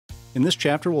In this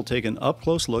chapter, we'll take an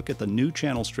up-close look at the new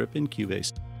channel strip in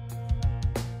Cubase.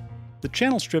 The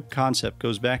channel strip concept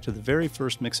goes back to the very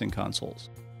first mixing consoles.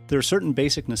 There are certain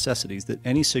basic necessities that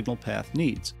any signal path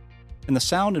needs, and the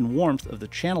sound and warmth of the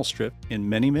channel strip in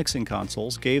many mixing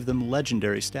consoles gave them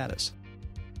legendary status.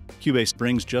 Cubase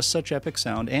brings just such epic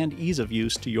sound and ease of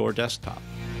use to your desktop.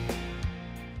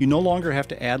 You no longer have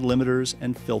to add limiters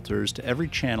and filters to every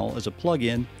channel as a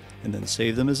plugin and then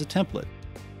save them as a template.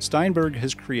 Steinberg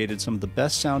has created some of the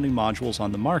best sounding modules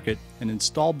on the market and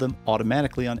installed them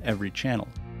automatically on every channel.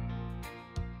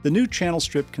 The new channel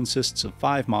strip consists of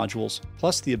 5 modules,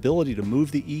 plus the ability to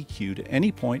move the EQ to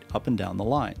any point up and down the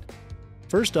line.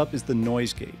 First up is the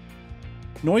noise gate.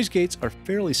 Noise gates are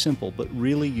fairly simple but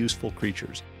really useful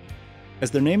creatures. As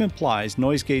their name implies,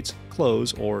 noise gates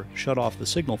close or shut off the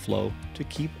signal flow to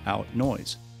keep out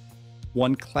noise.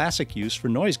 One classic use for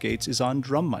noise gates is on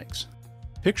drum mics.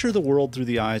 Picture the world through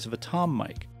the eyes of a tom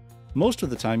mic. Most of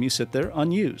the time you sit there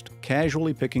unused,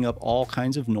 casually picking up all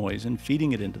kinds of noise and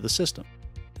feeding it into the system.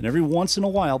 Then every once in a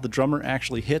while the drummer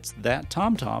actually hits that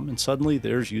tom-tom and suddenly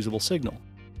there's usable signal.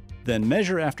 Then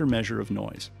measure after measure of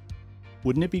noise.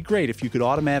 Wouldn't it be great if you could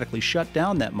automatically shut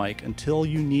down that mic until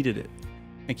you needed it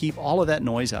and keep all of that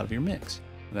noise out of your mix?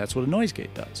 And that's what a noise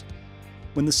gate does.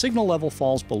 When the signal level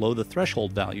falls below the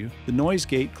threshold value, the noise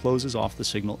gate closes off the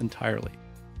signal entirely.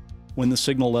 When the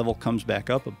signal level comes back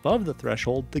up above the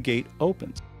threshold, the gate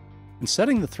opens. And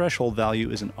setting the threshold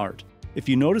value is an art. If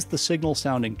you notice the signal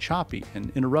sounding choppy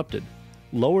and interrupted,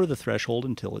 lower the threshold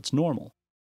until it's normal.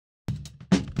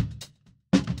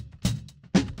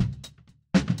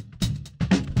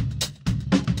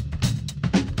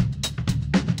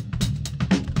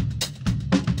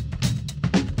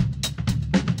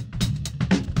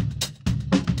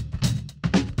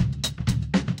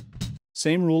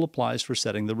 Same rule applies for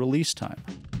setting the release time.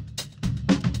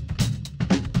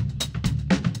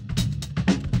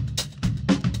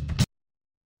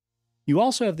 You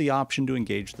also have the option to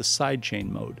engage the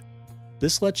sidechain mode.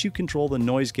 This lets you control the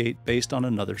noise gate based on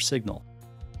another signal.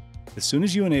 As soon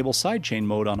as you enable sidechain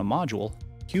mode on a module,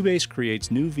 Cubase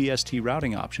creates new VST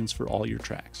routing options for all your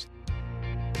tracks.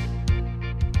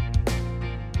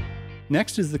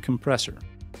 Next is the compressor.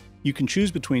 You can choose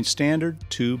between standard,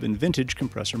 tube, and vintage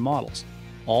compressor models,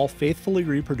 all faithfully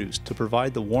reproduced to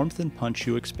provide the warmth and punch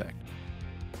you expect.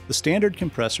 The standard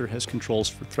compressor has controls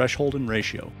for threshold and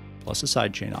ratio, plus a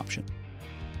sidechain option.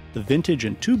 The vintage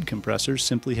and tube compressors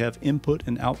simply have input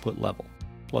and output level,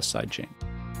 plus sidechain.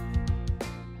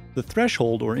 The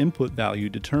threshold or input value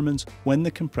determines when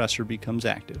the compressor becomes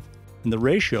active, and the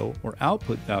ratio or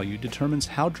output value determines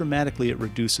how dramatically it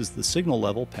reduces the signal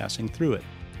level passing through it.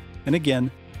 And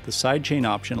again, the sidechain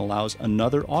option allows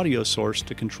another audio source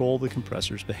to control the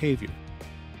compressor's behavior.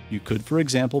 You could, for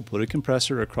example, put a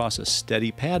compressor across a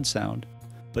steady pad sound,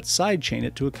 but sidechain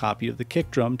it to a copy of the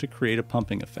kick drum to create a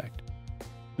pumping effect.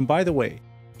 And by the way,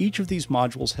 each of these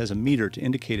modules has a meter to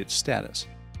indicate its status.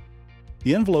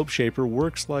 The envelope shaper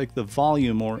works like the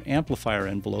volume or amplifier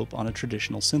envelope on a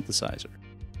traditional synthesizer.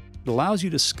 It allows you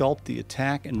to sculpt the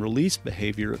attack and release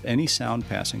behavior of any sound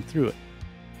passing through it.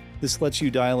 This lets you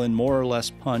dial in more or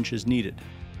less punch as needed.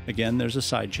 Again, there's a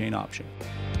sidechain option.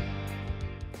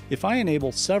 If I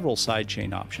enable several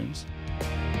sidechain options,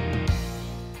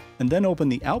 and then open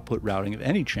the output routing of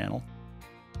any channel,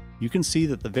 you can see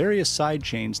that the various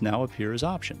sidechains now appear as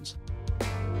options.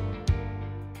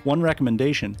 One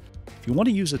recommendation: if you want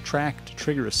to use a track to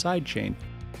trigger a sidechain,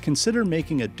 consider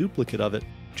making a duplicate of it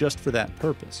just for that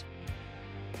purpose.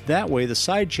 That way, the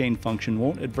sidechain function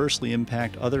won't adversely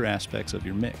impact other aspects of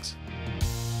your mix.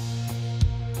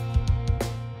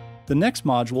 The next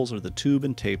modules are the tube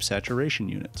and tape saturation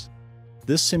units.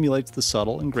 This simulates the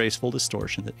subtle and graceful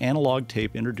distortion that analog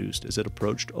tape introduced as it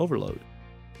approached overload.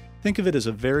 Think of it as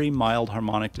a very mild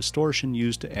harmonic distortion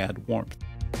used to add warmth.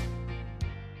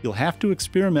 You'll have to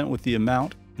experiment with the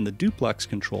amount and the duplex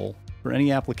control for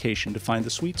any application to find the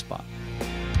sweet spot.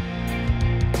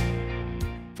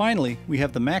 Finally, we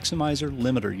have the maximizer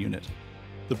limiter unit.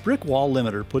 The brick wall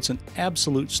limiter puts an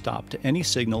absolute stop to any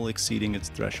signal exceeding its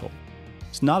threshold.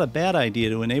 It's not a bad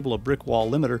idea to enable a brick wall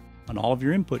limiter on all of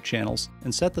your input channels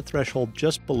and set the threshold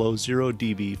just below 0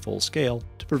 dB full scale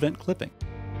to prevent clipping.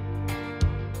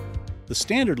 The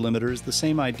standard limiter is the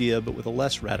same idea but with a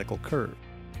less radical curve.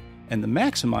 And the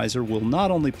maximizer will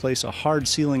not only place a hard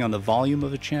ceiling on the volume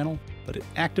of a channel, but it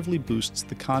actively boosts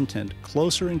the content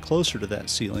closer and closer to that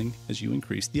ceiling as you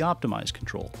increase the optimize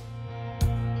control.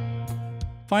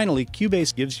 Finally,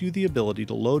 Cubase gives you the ability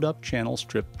to load up channel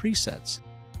strip presets.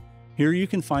 Here you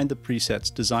can find the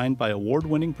presets designed by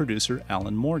award-winning producer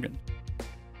Alan Morgan.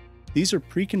 These are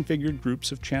pre-configured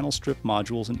groups of channel strip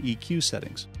modules and EQ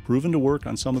settings, proven to work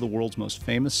on some of the world's most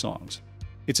famous songs.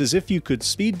 It's as if you could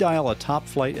speed dial a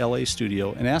top-flight LA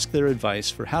studio and ask their advice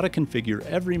for how to configure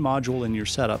every module in your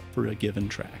setup for a given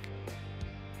track.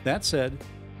 That said,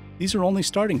 these are only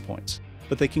starting points,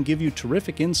 but they can give you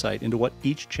terrific insight into what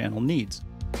each channel needs.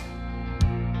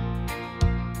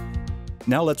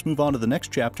 Now let's move on to the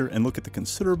next chapter and look at the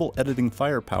considerable editing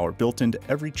firepower built into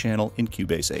every channel in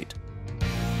Cubase 8.